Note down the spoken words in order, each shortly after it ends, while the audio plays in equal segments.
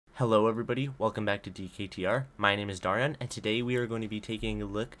Hello everybody, welcome back to DKTR. My name is Darian, and today we are going to be taking a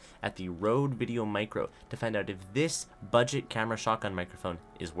look at the Rode VideoMicro to find out if this budget camera shotgun microphone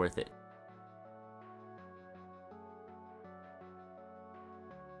is worth it.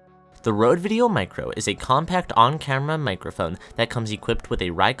 The Rode VideoMicro is a compact on-camera microphone that comes equipped with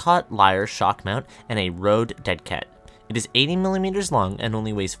a Rycott Lyre shock mount and a Rode dead cat. It is 80mm long and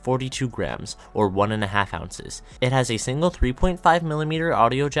only weighs 42 grams, or 1.5 ounces. It has a single 3.5mm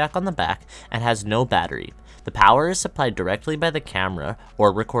audio jack on the back and has no battery. The power is supplied directly by the camera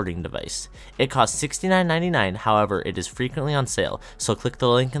or recording device. It costs $69.99, however it is frequently on sale, so click the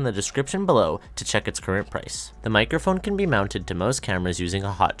link in the description below to check its current price. The microphone can be mounted to most cameras using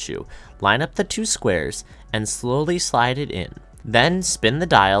a hot shoe. Line up the two squares and slowly slide it in. Then spin the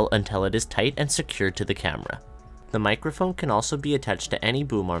dial until it is tight and secured to the camera. The microphone can also be attached to any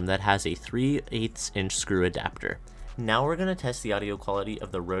boom arm that has a 3/8 inch screw adapter. Now we're going to test the audio quality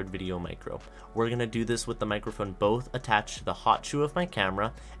of the Rode VideoMicro. We're going to do this with the microphone both attached to the hot shoe of my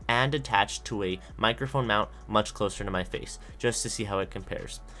camera and attached to a microphone mount much closer to my face, just to see how it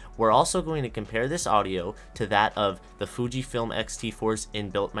compares. We're also going to compare this audio to that of the Fujifilm X-T4's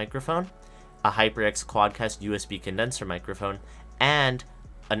inbuilt microphone, a HyperX QuadCast USB condenser microphone, and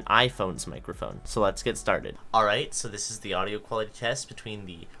an iPhone's microphone. So let's get started. Alright, so this is the audio quality test between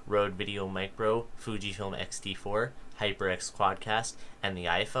the Rode VideoMicro, Fujifilm X-T4, HyperX QuadCast, and the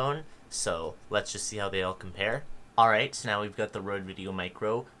iPhone. So let's just see how they all compare. Alright, so now we've got the Rode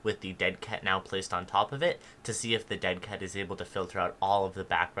VideoMicro with the dead cat now placed on top of it to see if the dead cat is able to filter out all of the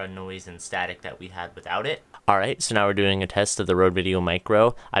background noise and static that we had without it. Alright, so now we're doing a test of the Rode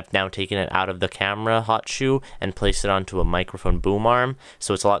VideoMicro. I've now taken it out of the camera hot shoe and placed it onto a microphone boom arm,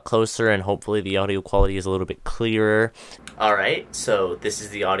 so it's a lot closer and hopefully the audio quality is a little bit clearer. Alright, so this is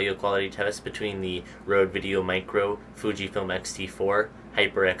the audio quality test between the Rode VideoMicro, Fujifilm X-T4,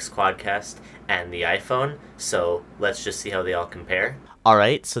 HyperX QuadCast, and the iPhone, so let's just see how they all compare.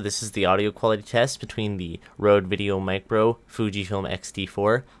 Alright, so this is the audio quality test between the Rode VideoMicro, Fujifilm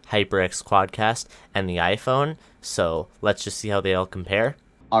X-T4, HyperX QuadCast, and the iPhone, so let's just see how they all compare.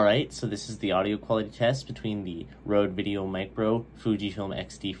 Alright, so this is the audio quality test between the Rode VideoMicro, Fujifilm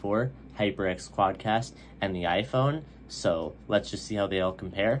X-T4, HyperX QuadCast, and the iPhone, so let's just see how they all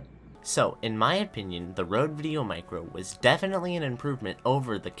compare. So, in my opinion, the Rode VideoMicro was definitely an improvement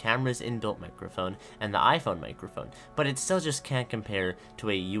over the camera's inbuilt microphone and the iPhone microphone, but it still just can't compare to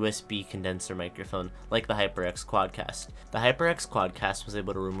a USB condenser microphone like the HyperX QuadCast. The HyperX QuadCast was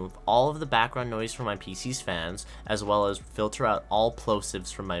able to remove all of the background noise from my PC's fans, as well as filter out all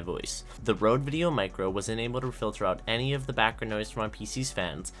plosives from my voice. The Rode VideoMicro was unable to filter out any of the background noise from my PC's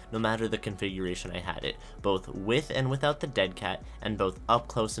fans, no matter the configuration I had it, both with and without the dead cat, and both up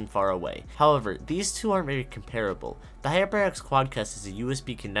close and far away. However, these two aren't very comparable. The HyperX QuadCast is a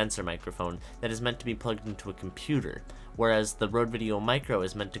USB condenser microphone that is meant to be plugged into a computer, whereas the Rode VideoMicro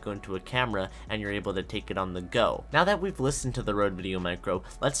is meant to go into a camera and you're able to take it on the go. Now that we've listened to the Rode VideoMicro,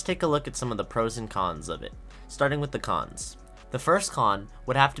 let's take a look at some of the pros and cons of it. Starting with the cons. The first con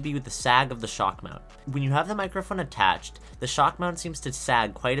would have to be with the sag of the shock mount. When you have the microphone attached, the shock mount seems to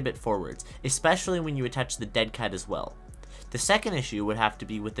sag quite a bit forwards, especially when you attach the dead cat as well. The second issue would have to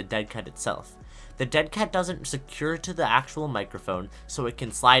be with the dead cat itself. The dead cat doesn't secure to the actual microphone, so it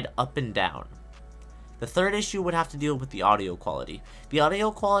can slide up and down. The third issue would have to deal with the audio quality. The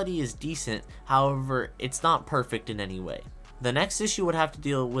audio quality is decent, however, it's not perfect in any way. The next issue would have to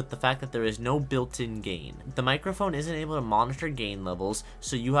deal with the fact that there is no built-in gain. The microphone isn't able to monitor gain levels,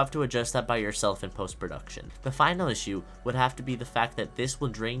 so you have to adjust that by yourself in post-production. The final issue would have to be the fact that this will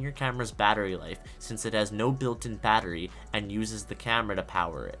drain your camera's battery life since it has no built-in battery and uses the camera to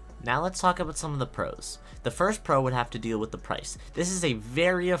power it. Now let's talk about some of the pros. The first pro would have to deal with the price. This is a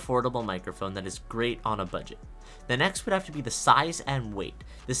very affordable microphone that is great on a budget. The next would have to be the size and weight.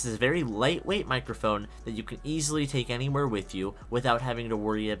 This is a very lightweight microphone that you can easily take anywhere with you without having to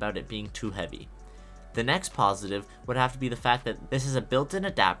worry about it being too heavy. The next positive would have to be the fact that this is a built-in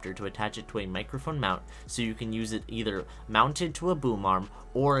adapter to attach it to a microphone mount, so you can use it either mounted to a boom arm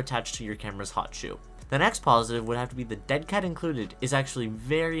or attached to your camera's hot shoe. The next positive would have to be the dead cat included is actually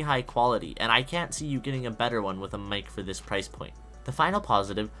very high quality, and I can't see you getting a better one with a mic for this price point. The final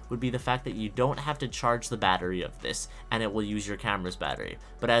positive would be the fact that you don't have to charge the battery of this, and it will use your camera's battery.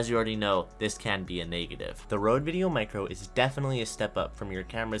 But as you already know, this can be a negative. The Rode VideoMicro is definitely a step up from your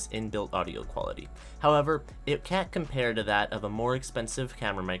camera's inbuilt audio quality. However, it can't compare to that of a more expensive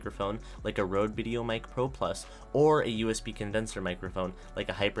camera microphone like a Rode VideoMic Pro Plus or a USB condenser microphone like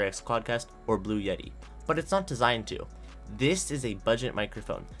a HyperX QuadCast or Blue Yeti. But it's not designed to. This is a budget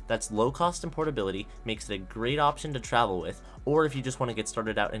microphone that's low cost and portability, makes it a great option to travel with, or if you just want to get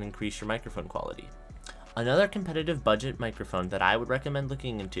started out and increase your microphone quality. Another competitive budget microphone that I would recommend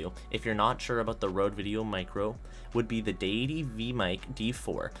looking into if you're not sure about the Rode VideoMicro would be the Deity VMic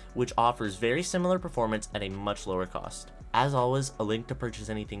D4, which offers very similar performance at a much lower cost. As always, a link to purchase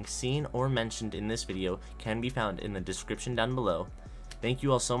anything seen or mentioned in this video can be found in the description down below. Thank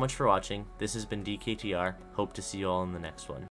you all so much for watching. This has been DKTR. Hope to see you all in the next one.